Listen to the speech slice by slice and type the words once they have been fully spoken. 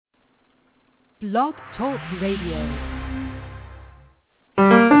Blog Talk Radio.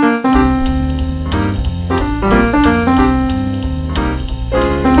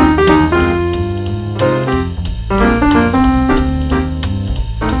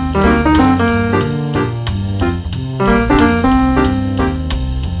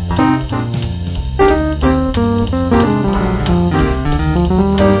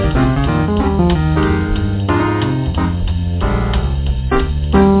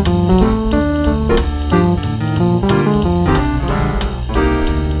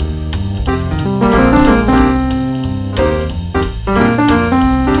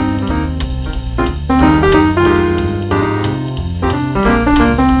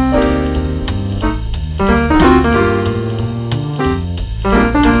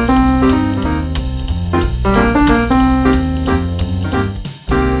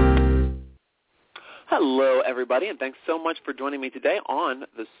 Thanks so much for joining me today on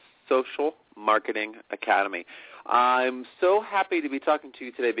the Social Marketing Academy. I'm so happy to be talking to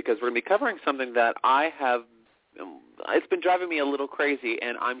you today because we're going to be covering something that it's been driving me a little crazy,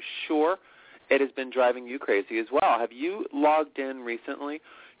 and I'm sure it has been driving you crazy as well. Have you logged in recently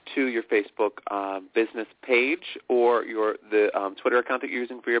to your Facebook business page or the Twitter account that you're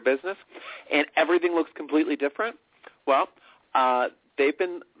using for your business, and everything looks completely different? Well, they've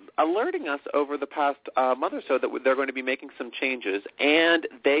been alerting us over the past month or so that they're going to be making some changes, and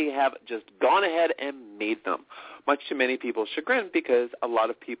they have just gone ahead and made them, much to many people's chagrin, because a lot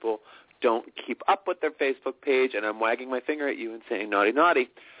of people don't keep up with their Facebook page, and I'm wagging my finger at you and saying naughty, naughty.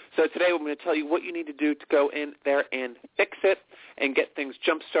 So today I'm going to tell you what you need to do to go in there and fix it and get things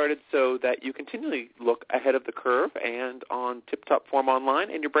jump-started so that you continually look ahead of the curve and on tip-top form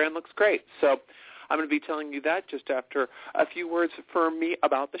online, and your brand looks great. So I'm going to be telling you that just after a few words from me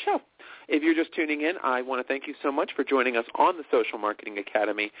about the show. If you're just tuning in, I want to thank you so much for joining us on the Social Marketing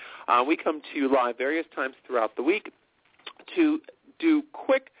Academy. We come to you live various times throughout the week to do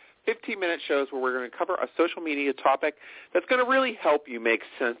quick 15-minute shows where we're going to cover a social media topic that's going to really help you make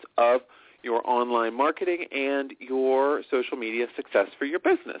sense of your online marketing and your social media success for your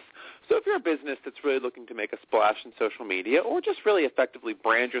business. So if you're a business that's really looking to make a splash in social media, or just really effectively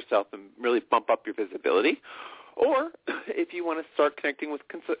brand yourself and really bump up your visibility, or if you want to start connecting with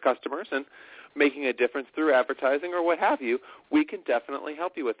customers and making a difference through advertising or what have you, we can definitely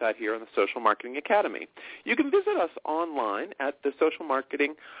help you with that here on the Social Marketing Academy. You can visit us online at the Social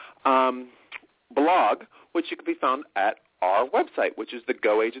Marketing blog, which you can be found at our website, which is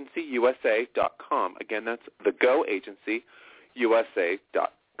thegoagencyusa.com. Again, that's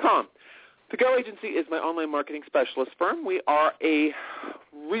thegoagencyusa.com. The Go Agency is my online marketing specialist firm. We are a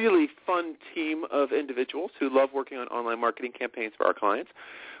really fun team of individuals who love working on online marketing campaigns for our clients.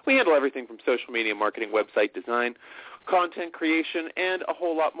 We handle everything from social media marketing, website design, content creation, and a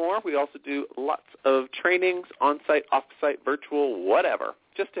whole lot more. We also do lots of trainings, on-site, off-site, virtual, whatever,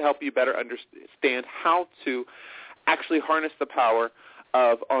 just to help you better understand how to actually harness the power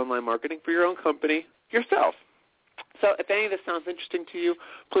of online marketing for your own company yourself. So if any of this sounds interesting to you,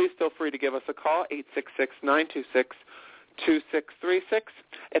 please feel free to give us a call, 866-926-2636.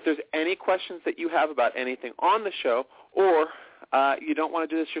 If there's any questions that you have about anything on the show, or you don't want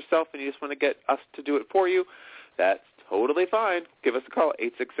to do this yourself and you just want to get us to do it for you, that's totally fine. Give us a call,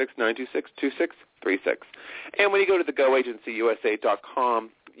 866-926-2636. And when you go to thegoagencyusa.com,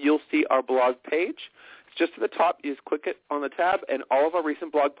 you'll see our blog page. It's just at the top. You just click it on the tab, and all of our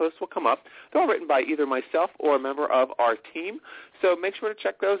recent blog posts will come up. They're all written by either myself or a member of our team. So make sure to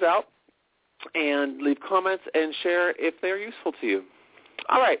check those out and leave comments and share if they're useful to you.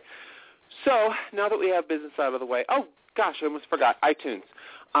 All right. So now that we have business out of the way, oh, gosh, I almost forgot, iTunes.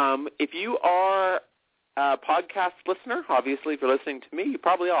 If you are a podcast listener, obviously if you're listening to me, you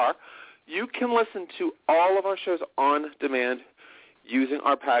probably are, you can listen to all of our shows on demand using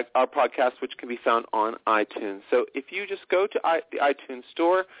our podcast, which can be found on iTunes. So if you just go to the iTunes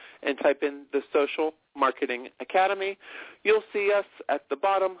store and type in the Social Marketing Academy, you'll see us at the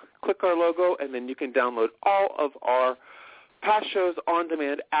bottom. Click our logo, and then you can download all of our past shows on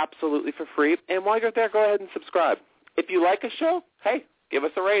demand absolutely for free. And while you're there, go ahead and subscribe. If you like a show, hey, give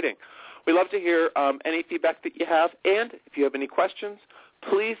us a rating. We love to hear any feedback that you have, and if you have any questions,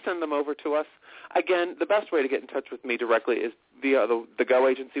 please send them over to us. Again, the best way to get in touch with me directly is via the Go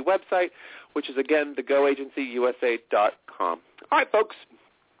Agency website, which is, again, thegoagencyusa.com. All right, folks.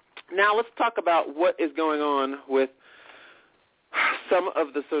 Now let's talk about what is going on with some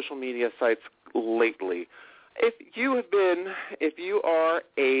of the social media sites lately. If you are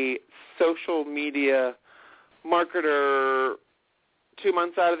a social media marketer 2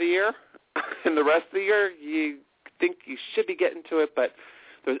 months out of the year, and the rest of the year you think you should be getting to it, but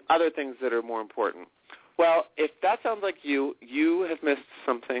there's other things that are more important. Well, if that sounds like you have missed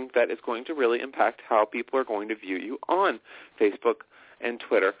something that is going to really impact how people are going to view you on Facebook and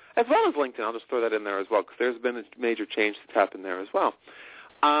Twitter, as well as LinkedIn. I'll just throw that in there as well because there's been a major change that's happened there as well.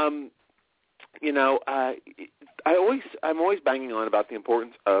 I'm always banging on about the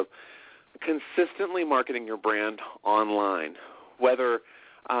importance of consistently marketing your brand online, whether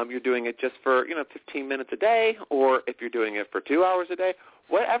you're doing it just for 15 minutes a day, or if you're doing it for 2 hours a day,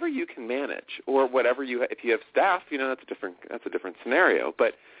 whatever you can manage, or whatever if you have staff, that's a different scenario.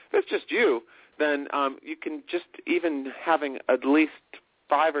 But if it's just you, then you can just even having at least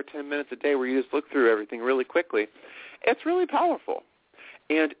 5 or 10 minutes a day where you just look through everything really quickly, it's really powerful.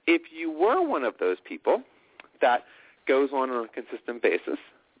 And if you were one of those people that goes on a consistent basis,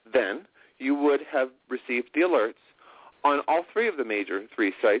 then you would have received the alerts on all three of the major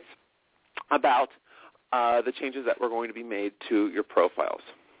 3 sites about the changes that were going to be made to your profiles.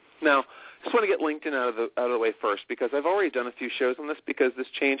 Now, I just want to get LinkedIn out of the way first because I've already done a few shows on this because this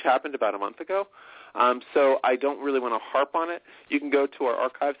change happened about a month ago. So I don't really want to harp on it. You can go to our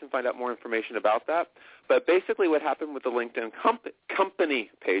archives and find out more information about that. But basically what happened with the LinkedIn company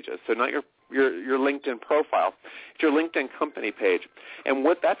pages, so not your LinkedIn profile, it's your LinkedIn company page. And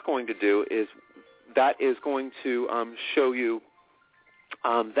what that's going to do is that is going to show you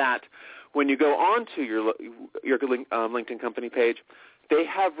that when you go on to your LinkedIn company page, they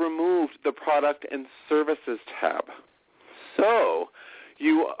have removed the product and services tab. So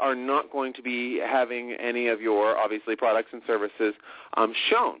you are not going to be having any of your, obviously, products and services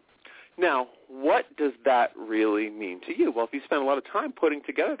shown. Now, what does that really mean to you? Well, if you spend a lot of time putting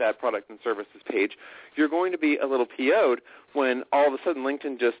together that product and services page, you're going to be a little PO'd when all of a sudden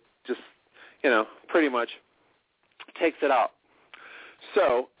LinkedIn just pretty much takes it out.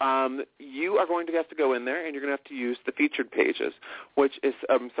 So you are going to have to go in there, and you're going to have to use the featured pages,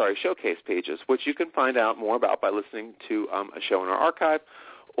 showcase pages, which you can find out more about by listening to a show in our archive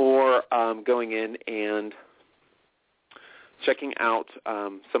or going in and checking out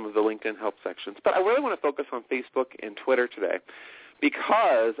some of the LinkedIn help sections. But I really want to focus on Facebook and Twitter today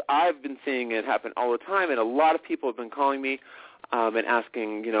because I've been seeing it happen all the time, and a lot of people have been calling me and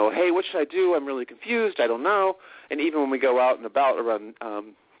asking, hey, what should I do? I'm really confused. I don't know. And even when we go out and about around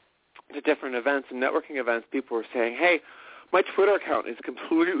to different events and networking events, people are saying, hey, my Twitter account is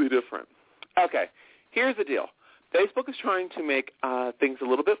completely different. Okay, here's the deal. Facebook is trying to make things a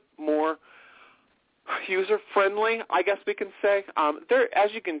little bit more user-friendly, I guess we can say.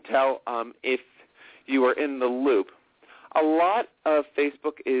 As you can tell, if you are in the loop, a lot of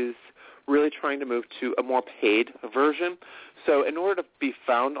Facebook is really trying to move to a more paid version. So in order to be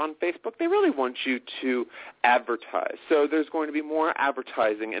found on Facebook, they really want you to advertise. So there's going to be more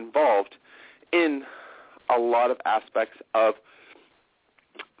advertising involved in a lot of aspects of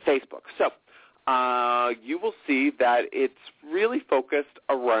Facebook. So you will see that it's really focused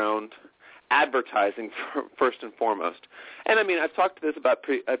around advertising first and foremost. And I mean, I've talked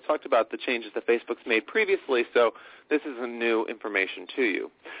about the changes that Facebook's made previously, so this isn't new information to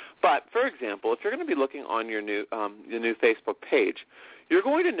you. But for example, if you're going to be looking on your new Facebook page, you're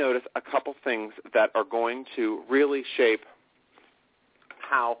going to notice a couple things that are going to really shape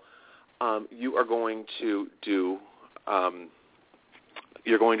how you are going to do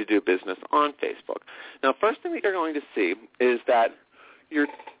business on Facebook. Now, first thing that you're going to see is that your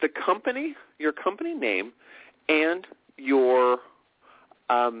company name and your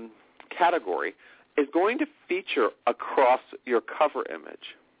category is going to feature across your cover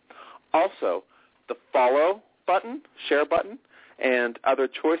image. Also, the follow button, share button, and other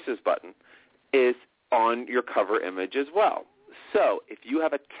choices button is on your cover image as well. So if you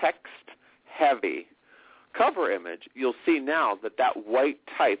have a text-heavy cover image, you'll see now that white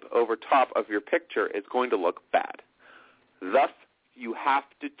type over top of your picture is going to look bad. Thus, you have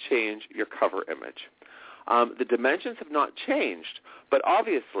to change your cover image. The dimensions have not changed, but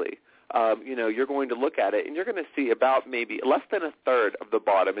obviously, you're going to look at it and you're going to see about maybe less than a third of the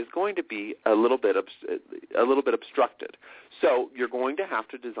bottom is going to be a little bit obstructed. So you're going to have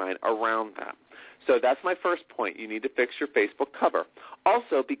to design around that. So that's my first point. You need to fix your Facebook cover.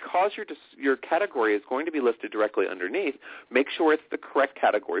 Also, because your category is going to be listed directly underneath, make sure it's the correct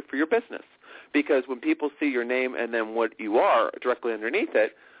category for your business. Because when people see your name and then what you are directly underneath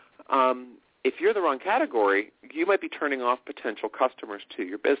it, if you're the wrong category, you might be turning off potential customers to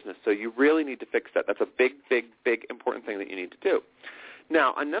your business. So you really need to fix that. That's a big, big, big important thing that you need to do.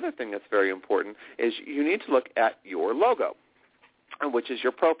 Now, another thing that's very important is you need to look at your logo, which is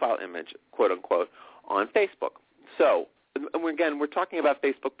your profile image, quote unquote, on Facebook. So, again, we're talking about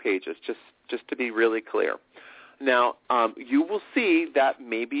Facebook pages, just to be really clear. Now, you will see that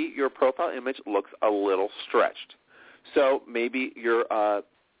maybe your profile image looks a little stretched. So maybe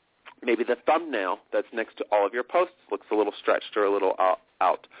maybe the thumbnail that's next to all of your posts looks a little stretched or a little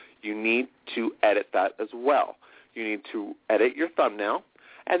out. You need to edit that as well. You need to edit your thumbnail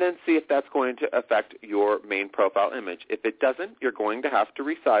and then see if that's going to affect your main profile image. If it doesn't, you're going to have to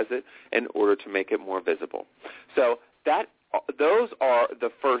resize it in order to make it more visible. So those are the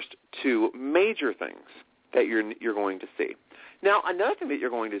first two major things that you're going to see. Now, another thing that you're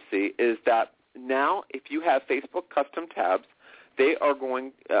going to see is that now if you have Facebook custom tabs, they are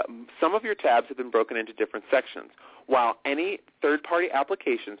going, some of your tabs have been broken into different sections, while any third-party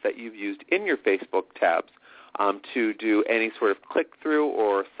applications that you've used in your Facebook tabs to do any sort of click-through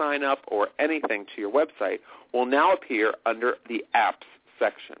or sign-up or anything to your website will now appear under the apps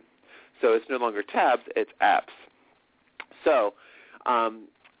section. So it's no longer tabs, it's apps. So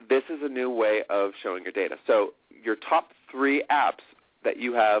this is a new way of showing your data. So your top 3 apps that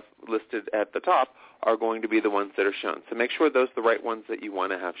you have listed at the top are going to be the ones that are shown. So make sure those are the right ones that you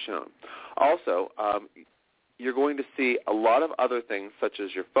want to have shown. Also, you're going to see a lot of other things such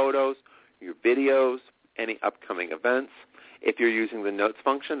as your photos, your videos, any upcoming events. If you're using the notes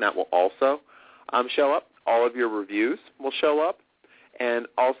function, that will also show up. All of your reviews will show up, and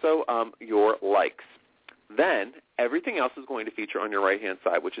also your likes. Then everything else is going to feature on your right-hand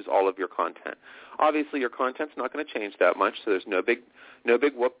side, which is all of your content. Obviously, your content's not going to change that much, so there's no big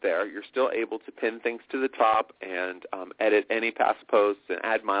whoop there. You're still able to pin things to the top and edit any past posts and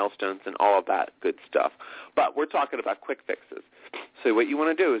add milestones and all of that good stuff. But we're talking about quick fixes. So what you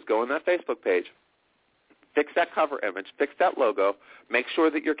want to do is go on that Facebook page, fix that cover image, fix that logo, make sure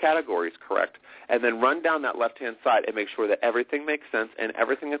that your category is correct, and then run down that left-hand side and make sure that everything makes sense and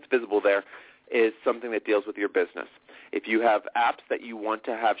everything that's visible there is something that deals with your business. If you have apps that you want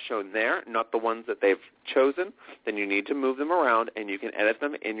to have shown there, not the ones that they've chosen, then you need to move them around, and you can edit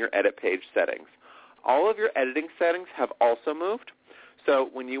them in your edit page settings. All of your editing settings have also moved. So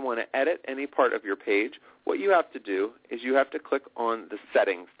when you want to edit any part of your page, what you have to do is you have to click on the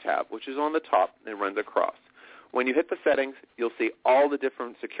Settings tab, which is on the top and runs across. When you hit the settings, you'll see all the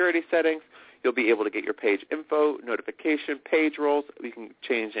different security settings. You'll be able to get your page info, notification, page roles. You can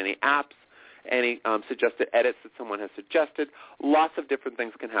change any apps, any suggested edits that someone has suggested. Lots of different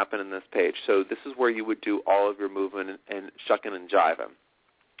things can happen in this page. So this is where you would do all of your movement and shucking and jiving.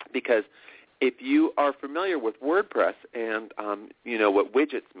 Because if you are familiar with WordPress and you know what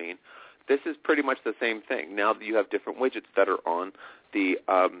widgets mean, this is pretty much the same thing. Now that you have different widgets that are on the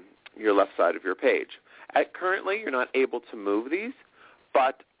your left side of your page. Currently, you're not able to move these,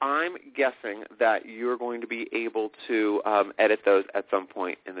 but I'm guessing that you're going to be able to edit those at some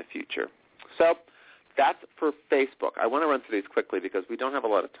point in the future. So that's for Facebook. I want to run through these quickly because we don't have a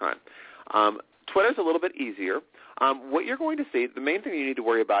lot of time. Twitter's a little bit easier. What you're going to see, the main thing you need to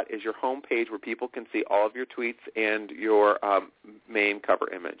worry about is your home page where people can see all of your tweets and your main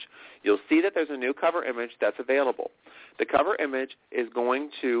cover image. You'll see that there's a new cover image that's available. The cover image is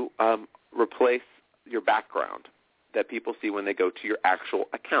going to replace your background that people see when they go to your actual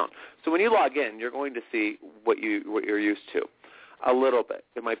account. So when you log in, you're going to see what you're used to. A little bit.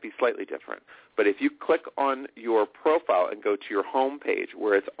 It might be slightly different. But if you click on your profile and go to your home page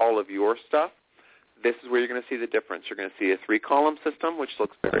where it's all of your stuff, this is where you're going to see the difference. You're going to see a 3-column system, which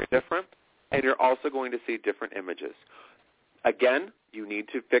looks very different, and you're also going to see different images. Again, you need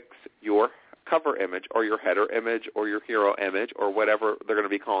to fix your cover image or your header image or your hero image or whatever they're going to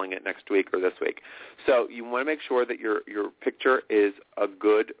be calling it next week or this week. So you want to make sure that your picture is a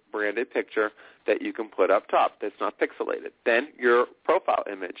good branded picture that you can put up top that's not pixelated. Then your profile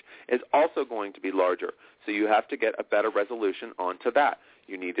image is also going to be larger, so you have to get a better resolution onto that.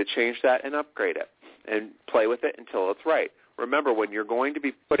 You need to change that and upgrade it and play with it until it's right. Remember, when you're going to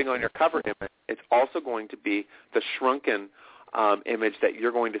be putting on your cover image, it's also going to be the shrunken image that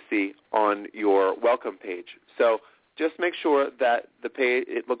you're going to see on your welcome page. So just make sure that the page,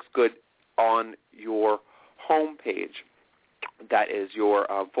 it looks good on your home page. That is your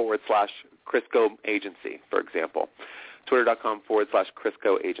 /Crisco agency, for example. Twitter.com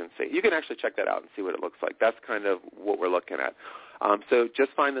 /Crisco agency. You can actually check that out and see what it looks like. That's kind of what we're looking at. So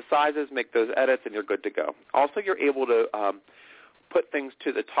just find the sizes, make those edits, and you're good to go. Also, you're able to put things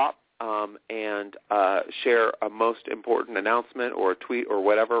to the top and share a most important announcement or a tweet or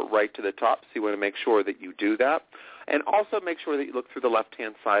whatever right to the top. So you want to make sure that you do that. And also make sure that you look through the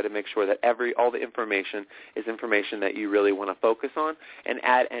left-hand side and make sure that all the information is information that you really want to focus on, and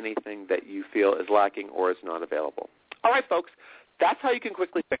add anything that you feel is lacking or is not available. All right, folks, that's how you can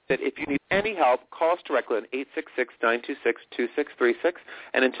quickly fix it. If you need any help, call us directly on 866-926-2636.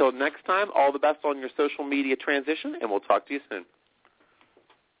 And until next time, all the best on your social media transition, and we'll talk to you soon.